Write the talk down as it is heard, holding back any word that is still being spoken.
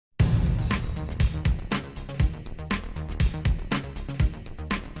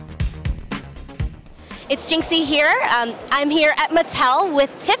It's Jinxie here. I'm here at Mattel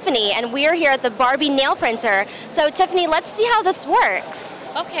with Tiffany, and we're here at the Barbie nail printer. So Tiffany, let's see how this works.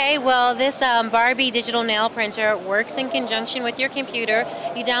 Okay, well this Barbie digital nail printer works in conjunction with your computer.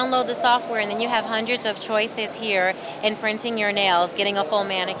 You download the software and then you have hundreds of choices here in printing your nails, getting a full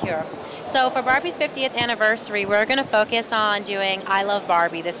manicure. So for Barbie's 50th anniversary, we're going to focus on doing I Love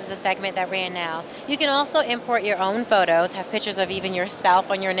Barbie. This is the segment that we're in now. You can also import your own photos, have pictures of even yourself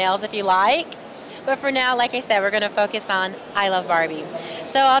on your nails if you like. But for now, like I said, we're going to focus on I Love Barbie.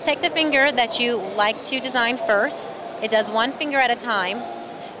 So I'll take the finger that you like to design first. It does one finger at a time.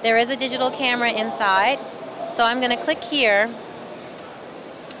 There is a digital camera inside. So I'm going to click here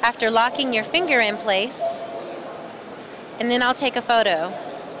after locking your finger in place. And then I'll take a photo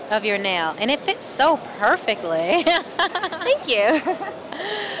of your nail. And it fits so perfectly. Thank you.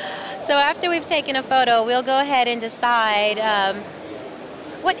 So after we've taken a photo, we'll go ahead and decide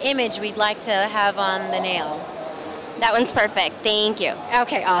what image we'd like to have on the nail. That one's perfect. Thank you.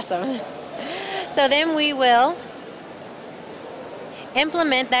 Okay, awesome. So then we will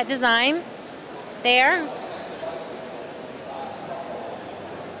implement that design there.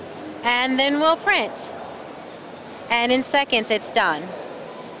 And then we'll print. And in seconds, it's done.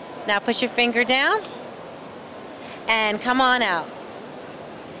 Now push your finger down and come on out.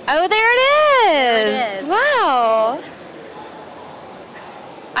 Oh, there it is. There it is. Wow.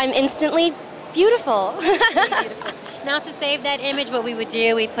 I'm instantly beautiful. Beautiful. Now to save that image, what we would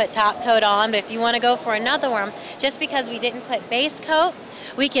do, we put top coat on, but if you want to go for another one, just because we didn't put base coat,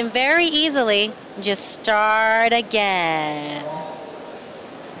 we can very easily just start again.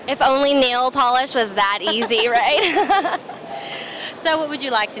 If only nail polish was that easy, right? So what would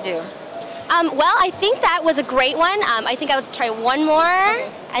you like to do? Well, I think that was a great one. I think I would try one more,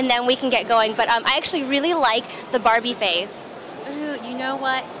 Okay. and then we can get going. But I actually really like the Barbie face. Ooh, you know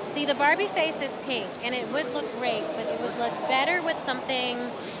what? See, the Barbie face is pink, and it would look great, but it would look better with something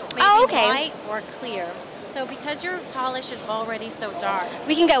maybe white or clear. So because your polish is already so dark,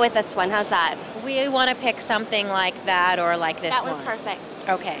 We can go with this one. How's that? we want to pick something like that or like this That one. one's perfect.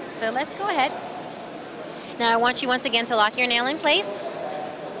 Okay, so let's go ahead. Now I want you once again to lock your nail in place.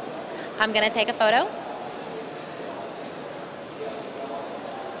 I'm going to take a photo.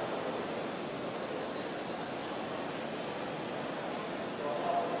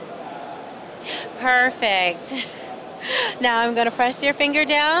 Perfect. Now I'm going to press your finger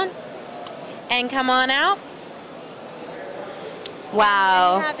down and come on out.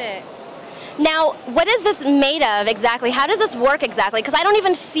 Wow. There you have it. Now, what is this made of exactly? How does this work exactly? Because I don't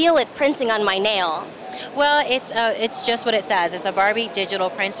even feel it printing on my nail. Well, it's just what it says. It's a Barbie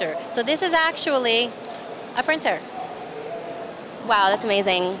digital printer. So this is actually a printer. Wow, that's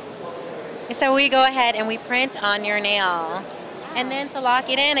amazing. So we go ahead and we print on your nail. And then to lock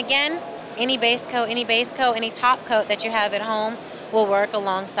it in, again, any base coat, any top coat that you have at home will work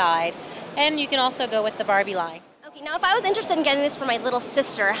alongside. And you can also go with the Barbie line. Okay, now if I was interested in getting this for my little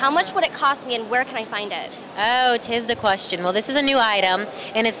sister, how much would it cost me and where can I find it? Oh, 'tis the question. Well, this is a new item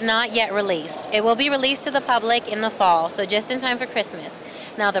and it's not yet released. It will be released to the public in the fall, so just in time for Christmas.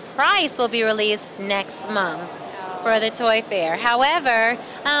 Now the price will be released next month for the toy fair. However,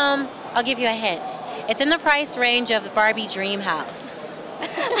 I'll give you a hint. It's in the price range of the Barbie Dream House.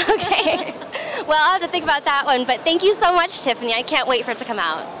 Okay. Well, I'll have to think about that one, but thank you so much, Tiffany. I can't wait for it to come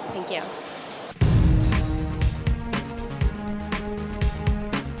out. Thank you.